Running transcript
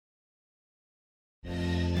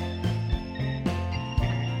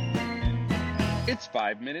It's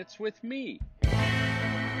 5 minutes with me.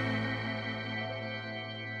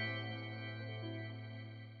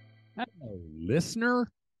 Hello,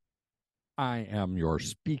 listener. I am your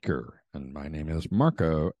speaker, and my name is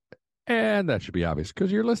Marko. And that should be obvious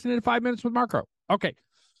because you're listening to 5 Minutes with Marko. Okay.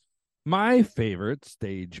 My favorite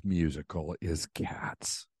stage musical is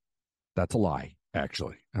Cats. That's a lie,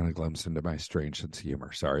 actually. And a glimpse into my strange sense of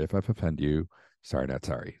humor. Sorry if I've offended you. Sorry, not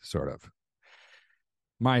sorry, sort of.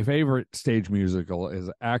 My favorite stage musical is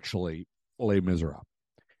actually Les Miserables.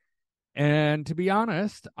 And to be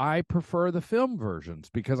honest, I prefer the film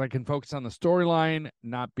versions because I can focus on the storyline,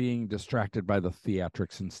 not being distracted by the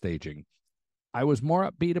theatrics and staging. I was more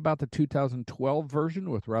upbeat about the 2012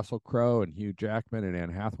 version with Russell Crowe and Hugh Jackman and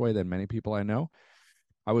Anne Hathaway than many people I know.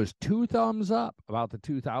 I was two thumbs up about the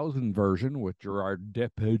 2000 version with Gerard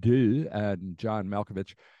Depardieu and John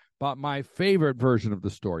Malkovich. But my favorite version of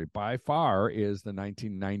the story by far is the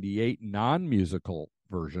 1998 non-musical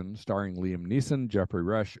version starring Liam Neeson, Jeffrey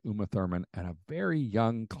Rush, Uma Thurman, and a very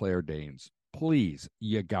young Claire Danes. Please,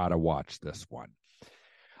 you gotta watch this one.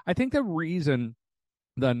 I think the reason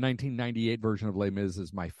the 1998 version of Les Mis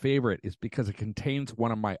is my favorite is because it contains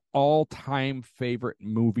one of my all-time favorite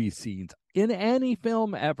movie scenes in any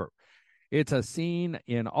film ever. It's a scene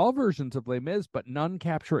in all versions of Les Mis, but none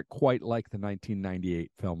capture it quite like the 1998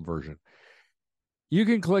 film version. You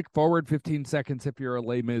can click forward 15 seconds if you're a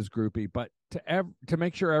Les Mis groupie, but to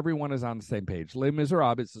make sure everyone is on the same page, Les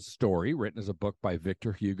Miserables is a story written as a book by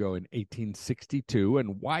Victor Hugo in 1862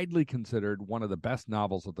 and widely considered one of the best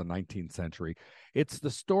novels of the 19th century. It's the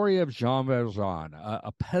story of Jean Valjean,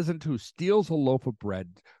 a peasant who steals a loaf of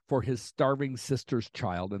bread for his starving sister's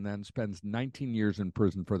child and then spends 19 years in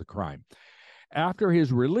prison for the crime. After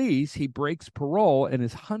his release, he breaks parole and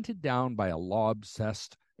is hunted down by a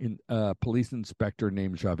law-obsessed police inspector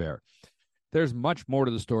named Javert. There's much more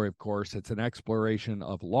to the story, of course. It's an exploration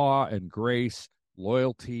of law and grace,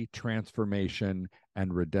 loyalty, transformation,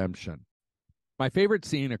 and redemption. My favorite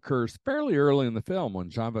scene occurs fairly early in the film when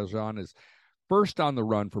Jean Valjean is first on the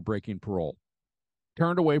run for breaking parole.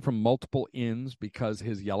 Turned away from multiple inns because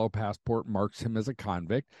his yellow passport marks him as a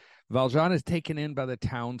convict, Valjean is taken in by the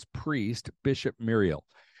town's priest, Bishop Myriel.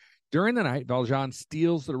 During the night, Valjean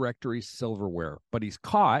steals the rectory's silverware, but he's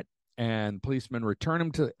caught, and policemen return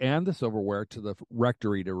him and the silverware to the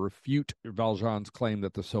rectory to refute Valjean's claim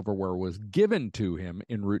that the silverware was given to him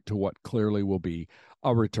en route to what clearly will be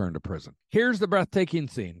a return to prison. Here's the breathtaking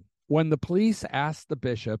scene. When the police ask the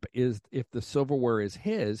bishop if the silverware is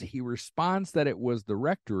his, he responds that it was the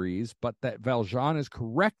rectory's, but that Valjean is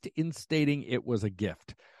correct in stating it was a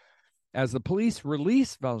gift. As the police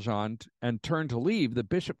release Valjean and turn to leave, the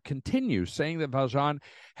bishop continues, saying that Valjean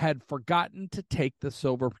had forgotten to take the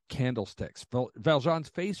silver candlesticks. Valjean's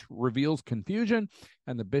face reveals confusion,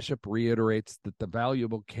 and the bishop reiterates that the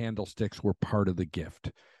valuable candlesticks were part of the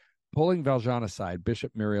gift. Pulling Valjean aside,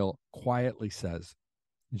 Bishop Myriel quietly says,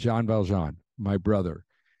 "Jean Valjean, my brother,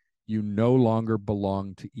 you no longer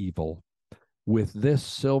belong to evil. With this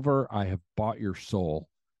silver I have bought your soul.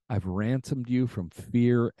 I've ransomed you from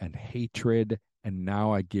fear and hatred, and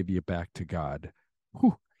now I give you back to God."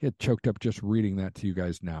 Whew, I get choked up just reading that to you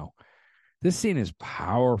guys now. This scene is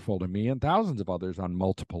powerful to me and thousands of others on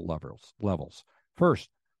multiple levels. First,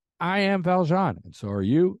 I am Valjean, and so are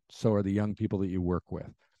you. So are the young people that you work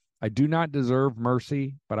with. I do not deserve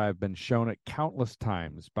mercy, but I have been shown it countless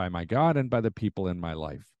times by my God and by the people in my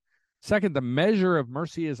life. Second, the measure of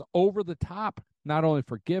mercy is over the top, not only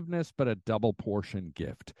forgiveness, but a double portion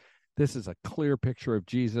gift. This is a clear picture of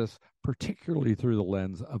Jesus, particularly through the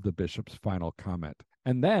lens of the bishop's final comment.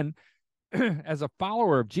 And then, as a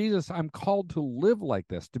follower of Jesus, I'm called to live like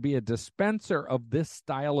this, to be a dispenser of this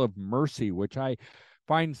style of mercy, which I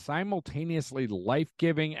find simultaneously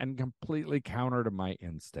life-giving and completely counter to my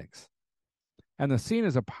instincts. And the scene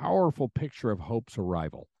is a powerful picture of hope's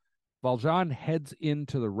arrival. Valjean heads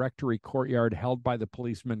into the rectory courtyard held by the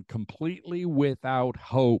policemen completely without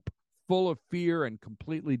hope, full of fear and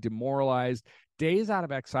completely demoralized, days out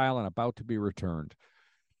of exile and about to be returned.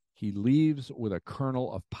 He leaves with a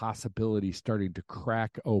kernel of possibility starting to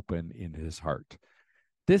crack open in his heart.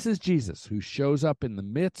 This is Jesus, who shows up in the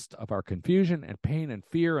midst of our confusion and pain and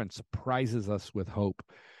fear and surprises us with hope.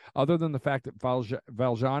 Other than the fact that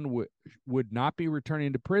Valjean would not be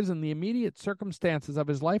returning to prison, the immediate circumstances of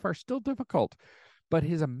his life are still difficult. But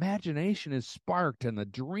his imagination is sparked, and the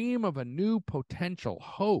dream of a new potential,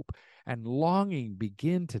 hope, and longing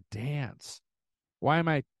begin to dance. Why am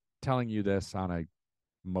I telling you this on a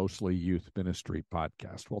mostly youth ministry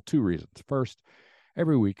podcast? Well, two reasons. First,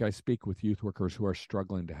 every week I speak with youth workers who are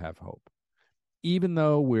struggling to have hope. Even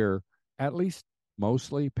though we're at least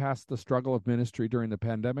mostly past the struggle of ministry during the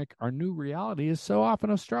pandemic, our new reality is so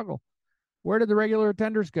often a struggle. Where did the regular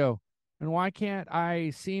attenders go? And why can't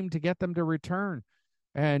I seem to get them to return?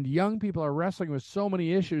 And young people are wrestling with so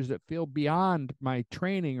many issues that feel beyond my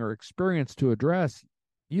training or experience to address.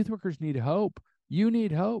 Youth workers need hope. You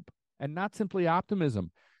need hope, and not simply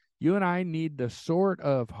optimism. You and I need the sort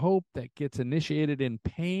of hope that gets initiated in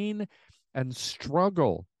pain and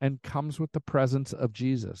struggle and comes with the presence of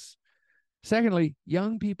Jesus. Secondly,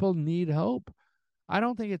 young people need hope. I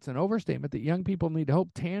don't think it's an overstatement that young people need hope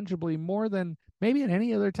tangibly more than maybe at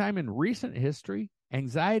any other time in recent history.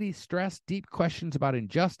 Anxiety, stress, deep questions about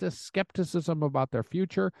injustice, skepticism about their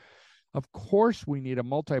future. Of course, we need a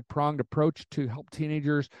multi-pronged approach to help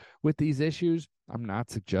teenagers with these issues. I'm not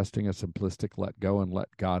suggesting a simplistic let go and let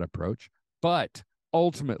God approach, but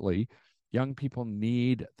ultimately, young people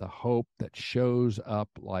need the hope that shows up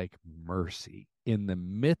like mercy in the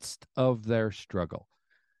midst of their struggle.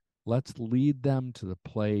 Let's lead them to the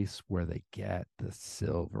place where they get the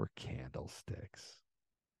silver candlesticks.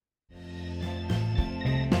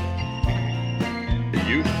 The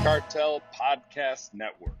Youth Cartel Podcast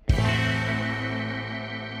Network.